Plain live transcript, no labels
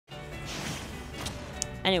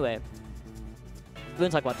Anyway, we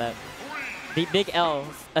won't talk about that. The big L,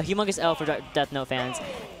 a humongous L for Death Note fans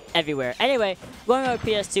everywhere. Anyway, going over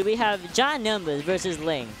PS2, we have John Numbers versus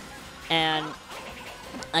Ling. And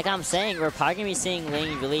like I'm saying, we're probably going to be seeing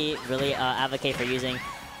Ling really advocate for using.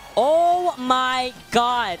 Oh my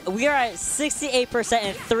god! We are at 68%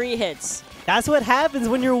 in 3 hits. That's what happens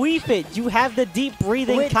when you're Wii Fit. You have the deep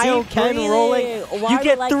breathing, Kaioken rolling. You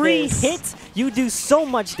get like 3 hits, you do so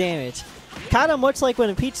much damage. Kind of much like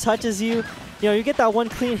when Peach touches you, you get that one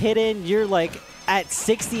clean hit in, you're like at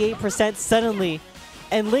 68% suddenly.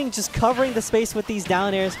 And Ling just covering the space with these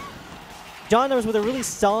down airs. John Numbers with a really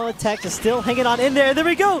solid tech, just still hanging on in there. There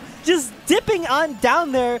we go! Just dipping on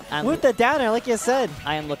down there with the down air, like you said.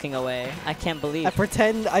 I am looking away. I can't believe. I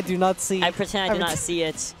pretend I do not see. I pretend I do not see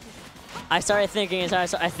it. I started thinking, and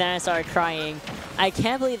then I started crying. I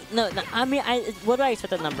can't believe. No, I mean, what do I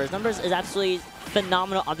expect of Numbers? Numbers is absolutely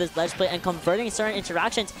phenomenal on this ledge play and converting certain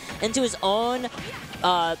interactions into his own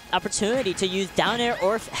opportunity to use down air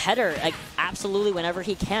or header, like absolutely whenever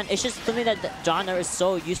he can. It's just something that John is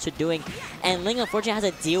so used to doing, and Ling unfortunately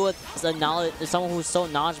has to deal with someone who's so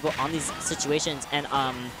knowledgeable on these situations and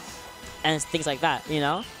things like that.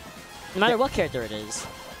 No matter what character it is.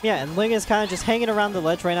 Yeah, and Ling is kind of just hanging around the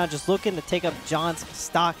ledge right now, just looking to take up John's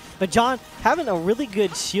stock. But John having a really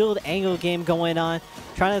good shield angle game going on,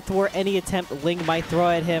 trying to thwart any attempt Ling might throw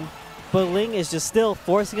at him. But Ling is just still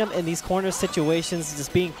forcing him in these corner situations,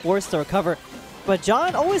 just being forced to recover. But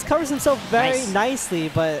John always covers himself very nicely,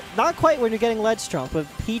 but not quite when you're getting ledge trump with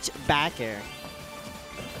Peach back air.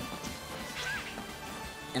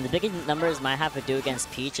 And the biggest Numbers might have to do against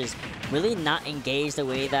Peach is really not engage the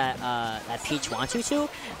way that that Peach wants you to.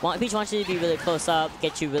 Peach wants you to be really close up,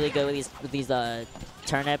 get you really good with these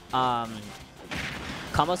turnip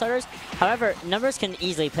combo starters. However, Numbers can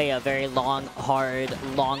easily play a very long, hard,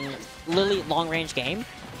 really long-range game.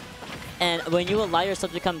 And when you allow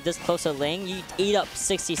yourself to come this close to Ling, you eat up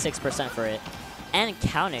 66% for it. And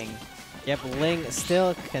counting. Yep, Ling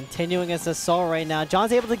still continuing as assault right now.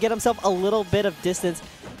 John's able to get himself a little bit of distance,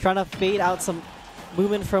 trying to fade out some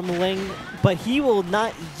movement from Ling, but he will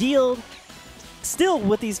not yield. Still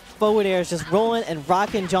with these forward airs, just rolling and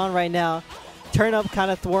rocking John right now. Turn up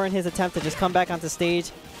kind of thwarting his attempt to just come back onto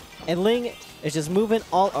stage. And Ling is just moving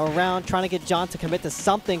all around, trying to get John to commit to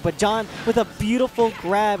something. But John, with a beautiful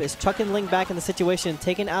grab, is chucking Ling back in the situation,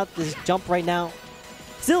 taking out this jump right now.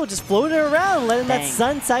 Still just floating around, letting that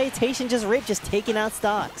sun salutation just rip, just taking out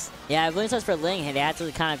stocks. Yeah, really sucks for Ling. They had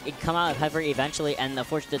to kind of come out of cover eventually, and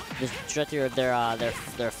unfortunately, the trajectory of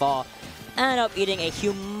their fall ended up eating a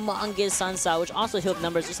humongous sun sal, which also healed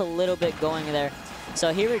Numbers just a little bit going there.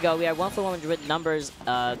 So here we go. We are 1-for-1 with Numbers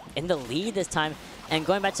in the lead this time. And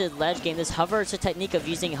going back to the ledge game, this hover technique of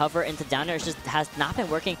using hover into down air just has not been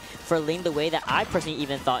working for Ling the way that I personally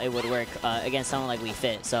even thought it would work against someone like Wii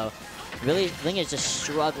Fit. So really, Ling is just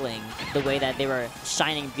struggling the way that they were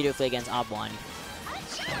shining beautifully against Ob1.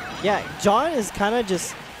 Yeah, John is kind of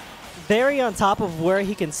just very on top of where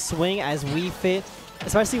he can swing as Wii Fit,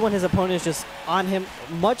 especially when his opponent is just on him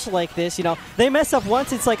much like this. They mess up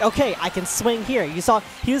once, it's like, okay, I can swing here. You saw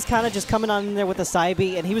he was kind of just coming on in there with a side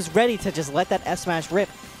B, and he was ready to just let that F smash rip.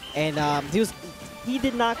 And he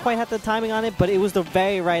did not quite have the timing on it, but it was the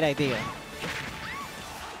very right idea.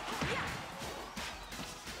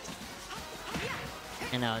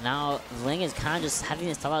 Now Ling is kind of just having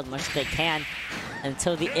to stall out as much as they can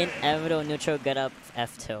until the inevitable neutral get up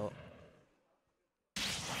F tilt.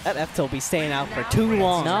 That F tilt will be staying out for too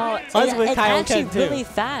long. No, it's actually really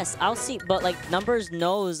fast. I'll see, but like Numbers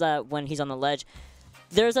knows that when he's on the ledge,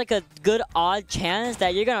 there's like a good odd chance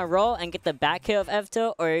that you're gonna roll and get the back hit of F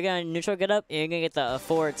tilt, or you're gonna neutral get up and you're gonna get the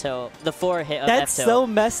forward hit of F tilt. That's so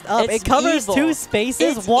messed up. It covers evil. 2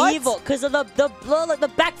 spaces. It's what? Evil, because of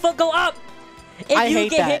the back foot go up. If you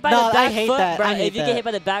get hit by the back foot, if you get hit by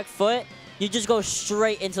the back foot, you just go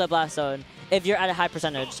straight into the blast zone. If you're at a high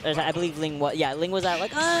percentage, I believe Ling was. Yeah, Ling was at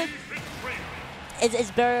like. It's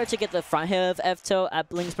better to get the front hit of F tilt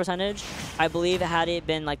at Ling's percentage. I believe had it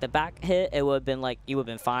been like the back hit, it would have been like you would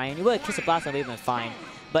have been fine. You would have kissed the blast zone, but you would have been fine.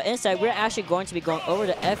 But instead, we're actually going to be going over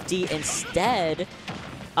to FD instead.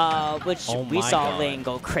 Which we saw Ling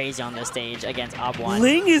go crazy on this stage against Ob1.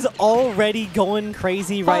 Ling is already going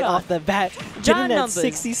crazy right off the bat. John getting Numbers. At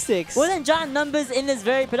 66. Wasn't John Numbers in this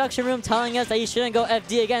very production room telling us that you shouldn't go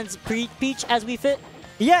FD against Peach as we fit?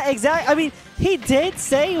 Yeah, exactly. I mean, he did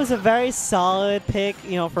say it was a very solid pick,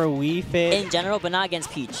 for Wii Fit. In general, but not against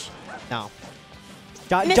Peach. No.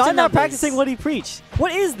 John not practicing what he preached.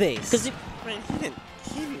 What is this? He didn't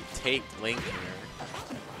take Ling here.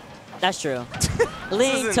 That's true.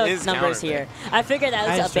 Ling took numbers here. I figured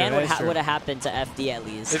that a ban would have happened to FD at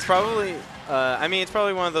least. It's probably, I mean, it's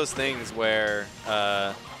probably one of those things where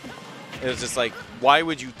it was just like, why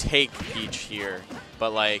would you take Peach here?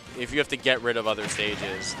 But like, if you have to get rid of other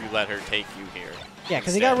stages, you let her take you here. Yeah,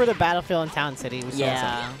 because he got rid of Battlefield and Town City.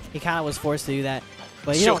 Yeah. He kind of was forced to do that.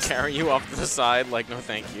 But you She'll know, carry you off to the side like, no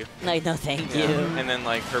thank you. Like, no thank you. And then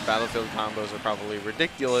like, her Battlefield combos are probably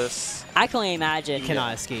ridiculous. I can only imagine. You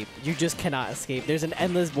cannot escape. You just cannot escape. There's an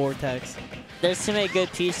endless vortex. There's too many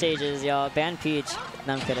good Peach stages, y'all. Ban Peach.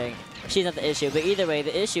 No, I'm kidding. She's not the issue. But either way,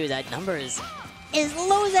 the issue is that numbers is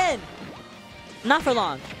losing. Not for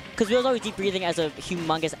long. Because we was always deep breathing as a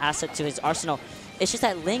humongous asset to his arsenal. It's just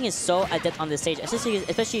that Ling is so adept on the stage, especially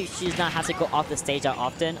if she does not have to go off the stage that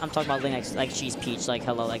often. I'm talking about Ling like she's Peach, like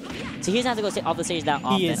hello, like so he doesn't have to go off the stage that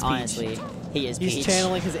often. Honestly, he is Peach. He's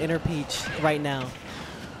channeling his inner Peach right now.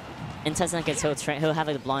 In 10 seconds, he'll have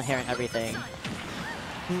like the blonde hair and everything.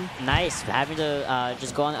 Nice, having to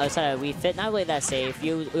just go on the other side of Wii Fit. Not really that safe.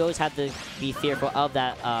 We always have to be fearful of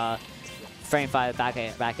that frame 5 back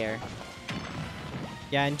air.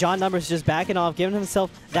 Yeah, and John Numbers just backing off, giving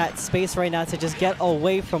himself that space right now to just get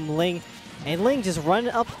away from Ling. And Ling just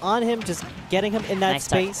running up on him, just getting him in that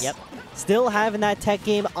space. Yep. Still having that tech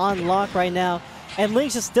game on lock right now. And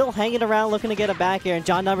Ling's just still hanging around looking to get a back air. And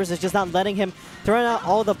John Numbers is just not letting him throwing out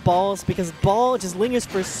all the balls because ball just lingers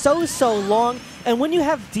for so long. And when you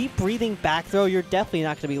have deep breathing back throw, you're definitely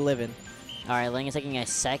not going to be living. All right, Ling is taking a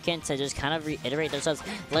second to just kind of reiterate themselves.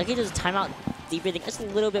 Lucky just time out deep breathing just a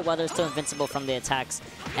little bit while they're still invincible from the attacks.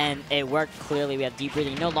 And it worked clearly. We have deep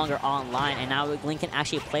breathing no longer online. And now Ling can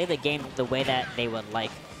actually play the game the way that they would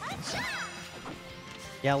like.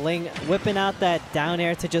 Yeah, Ling whipping out that down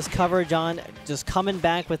air to just cover John. Just coming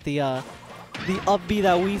back with the up B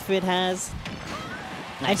that Wii Fit has.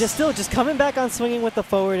 Nice. And just coming back on swinging with the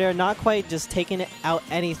forward air, not quite just taking it out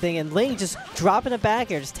anything. And Ling just dropping it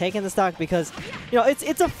back air, just taking the stock because, you know,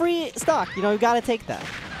 it's a free stock. You know, you got to take that.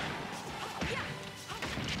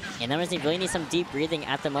 And Numbers really need some deep breathing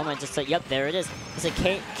at the moment. Just like, yep, there it is. Just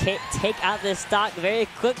like take out this stock very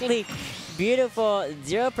quickly. Beautiful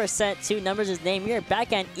 0% to Numbers' name here.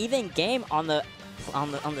 Backhand even game on the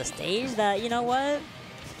stage that, you know what?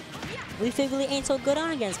 We really ain't so good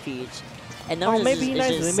on against Peach. And Numbers maybe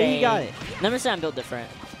he got it. Numbers sound built different.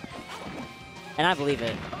 And I believe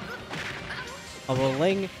it. Oh, well,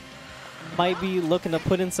 Ling might be looking to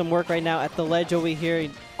put in some work right now at the ledge over here.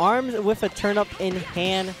 Arms with a turn-up in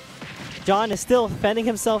hand. John is still fending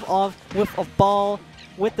himself off with a ball,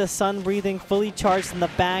 with the sun breathing fully charged in the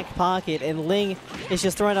back pocket. And Ling is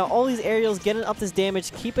just throwing out all these aerials, getting up this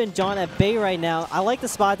damage, keeping John at bay right now. I like the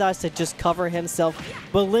spot dodge to just cover himself,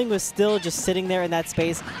 but Ling was still just sitting there in that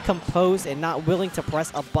space, composed and not willing to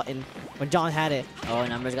press a button when John had it. Oh,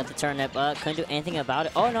 Numbers got the turnip. Couldn't do anything about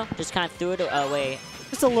it. Oh, no. Just kind of threw it away.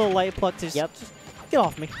 Just a little light pluck to just get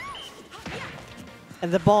off me.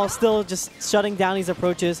 And the ball still just shutting down these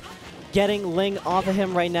approaches, getting Ling off of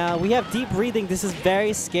him right now. We have deep breathing. This is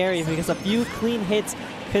very scary because a few clean hits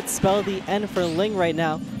could spell the end for Ling right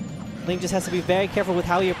now. Ling just has to be very careful with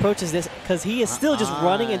how he approaches this because he is still just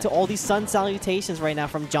running into all these sun salutations right now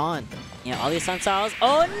from John. Yeah, all these sun salutes.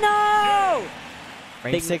 Oh, no!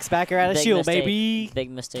 Frame 6 backer out of shield, mistake. baby. Big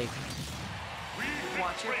mistake.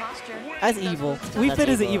 Watch your posture. That's evil. Wii Fit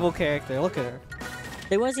is an evil character. Look at her.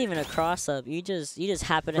 There wasn't even a cross up. You just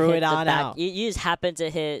happened to Threw hit it the on back. out. You just happened to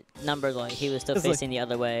hit Numbers like he was still Just facing the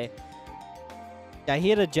other way. Yeah, he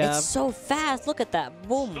hit a jab. It's so fast. Look at that.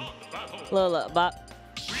 Boom. Look, bop,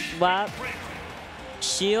 bop.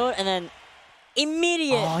 Shield and then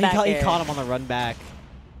immediate. Oh, back he air. caught him on the run back.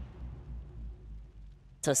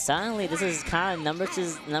 So suddenly, this is kind of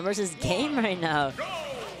Numbers' game right now.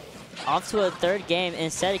 Off to a third game.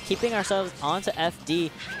 Instead of keeping ourselves onto FD,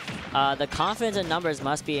 the confidence in Numbers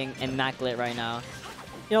must be immaculate right now.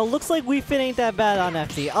 You know, looks like Wii Fit ain't that bad on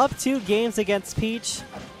FD. Up 2 games against Peach.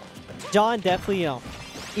 John definitely, you know,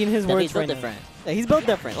 in his words right now. Yeah, he's built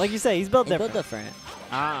different. Like you say, he's built different. Built different.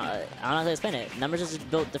 I don't know how to explain it. Numbers is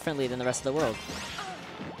built differently than the rest of the world.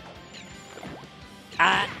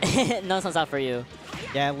 No, it's not for you.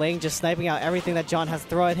 Yeah, Ling just sniping out everything that John has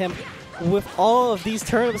thrown at him. With all of these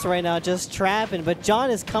turnips right now, just trapping. But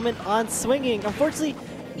John is coming on swinging. Unfortunately,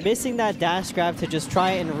 missing that dash grab to just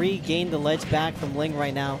try and regain the ledge back from Ling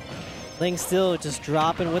right now. Ling still just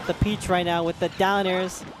dropping with the Peach right now with the down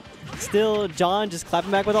airs. Still, John just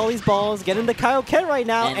clapping back with all these balls, getting the Kaioken right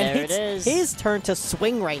now. And there it is. His turn to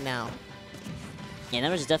swing right now. Yeah,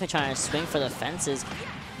 Numbers is definitely trying to swing for the fences.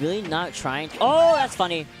 Really not trying to. Oh, that's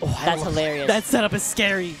funny. That's hilarious. That setup is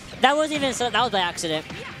scary. That wasn't even so. That was by accident.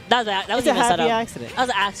 That was It's a even a happy setup.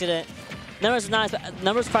 accident. That was an accident.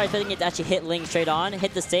 Numbers probably expecting it to actually hit Ling straight on,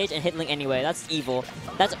 hit the stage, and hit Ling anyway. That's evil.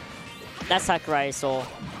 That's Sakurai's soul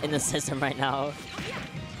in the system right now.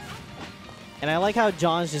 And I like how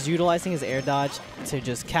John's just utilizing his air dodge to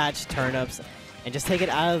just catch turnips and just take it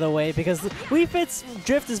out of the way because Wii Fit's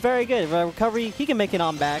drift is very good. Recovery, he can make it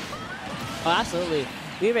on back. Oh, absolutely.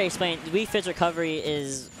 We already explained Wii Fit's recovery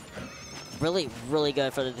is really, really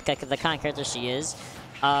good for the kind of character she is.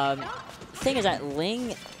 The thing is that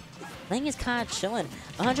Ling is kind of chilling.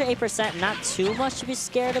 108%, not too much to be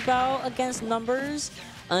scared about against numbers.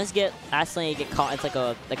 Unless you accidentally get caught, it's like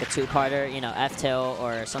a two-parter, you know, F tail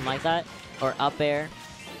or something like that, or up air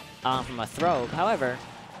from a throw. However,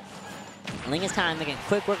 Ling is kind of making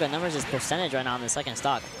quick work of numbers' percentage right now on the second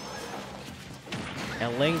stock.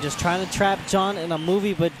 And Ling just trying to trap John in a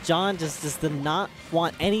movie, but John just did not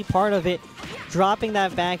want any part of it. Dropping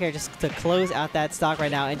that back air just to close out that stock right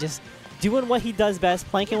now and just doing what he does best,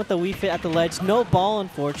 planking with the Wii Fit at the ledge. No ball,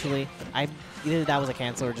 unfortunately. Either that was a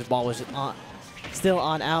cancel or just ball was just still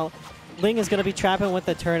on out. Ling is going to be trapping with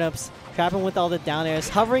the turnips, trapping with all the down airs,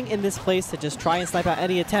 hovering in this place to just try and snipe out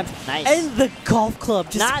any attempts. Nice. And the golf club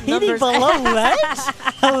just Not hitting numbers. below ledge?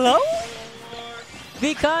 Hello?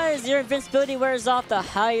 Because your invincibility wears off the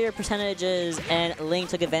higher percentages, and Ling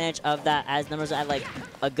took advantage of that as numbers at like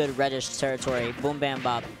a good reddish territory. Boom, bam,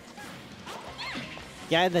 bop.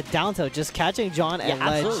 Yeah, and the down tilt just catching John at Yeah,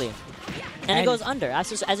 ledge. absolutely. And it goes under,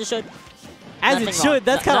 as it should. As Nothing it wrong. should.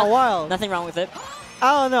 That's kind of wild. Nothing wrong with it.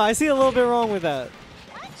 I don't know. I see a little bit wrong with that.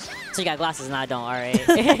 So you got glasses and I don't, alright.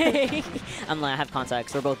 I'm like, I have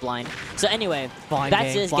contacts. We're both blind. So anyway, Blind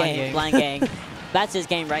that's gang, his blind game. gang. Blind gang. That's his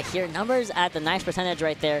game right here. Numbers at the nice percentage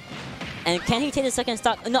right there. And can he take the second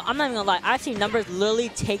stock? No, I'm not even gonna lie. I've seen numbers literally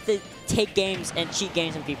take games and cheat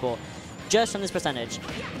games from people just from this percentage.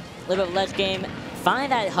 A little bit of ledge game.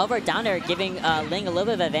 Find that hover down there, giving Ling a little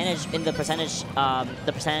bit of advantage in the percentage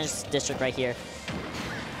district right here.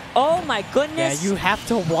 Oh my goodness! Yeah, you have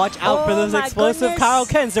to watch out for those my explosive goodness. Kyle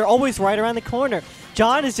Kens. They're always right around the corner.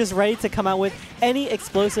 John is just ready to come out with any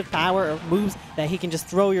explosive power or moves that he can just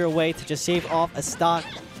throw your way to just shave off a stock.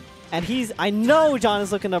 And I know John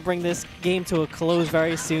is looking to bring this game to a close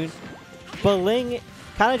very soon. But Ling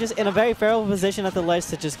kind of just in a very favorable position at the ledge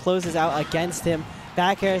to just close this out against him.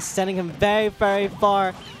 Back air sending him very, very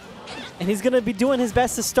far. And he's going to be doing his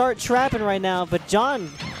best to start trapping right now. But John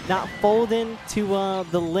not folding to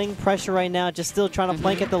the Ling pressure right now. Just still trying to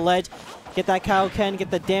plank at the ledge. Get that Kaioken, get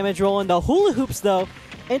the damage rolling. The hula hoops, though,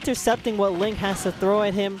 intercepting what Ling has to throw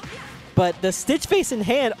at him. But the Stitch Face in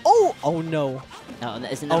hand. Oh no. No,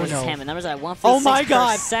 it's the numbers no. is hammer. Numbers at 156%. Oh my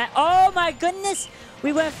god. Oh my goodness.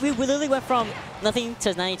 We literally went from nothing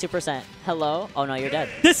to 92%. Hello? Oh no, you're dead.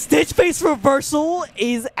 The Stitch Face reversal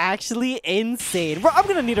is actually insane. I'm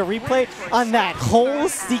going to need a replay on that whole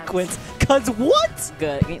sequence. Because what?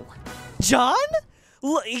 Good. John?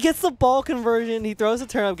 Look, he gets the ball conversion. He throws a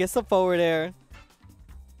turn up, gets the forward air.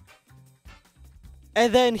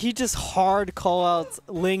 And then he just hard call outs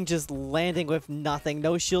Ling just landing with nothing.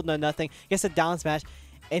 No shield, no nothing. Gets a down smash.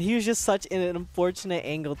 And he was just such an unfortunate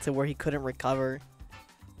angle to where he couldn't recover.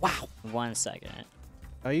 Wow. 1 second.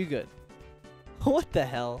 Are you good? What the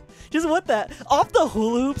hell? Just what the? Off the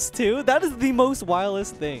hula hoops too? That is the most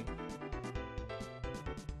wildest thing.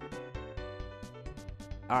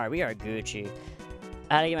 Alright, we are Gucci.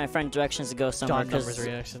 I had to give my friend directions to go somewhere. John Numbers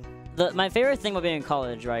reaction. My favorite thing about being in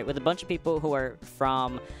college, right, with a bunch of people who are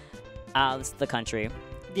from out the country,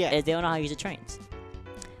 Yeah. is they don't know how to use the trains.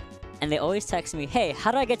 And they always text me, hey,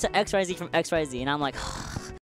 how do I get to XYZ from XYZ? And I'm like,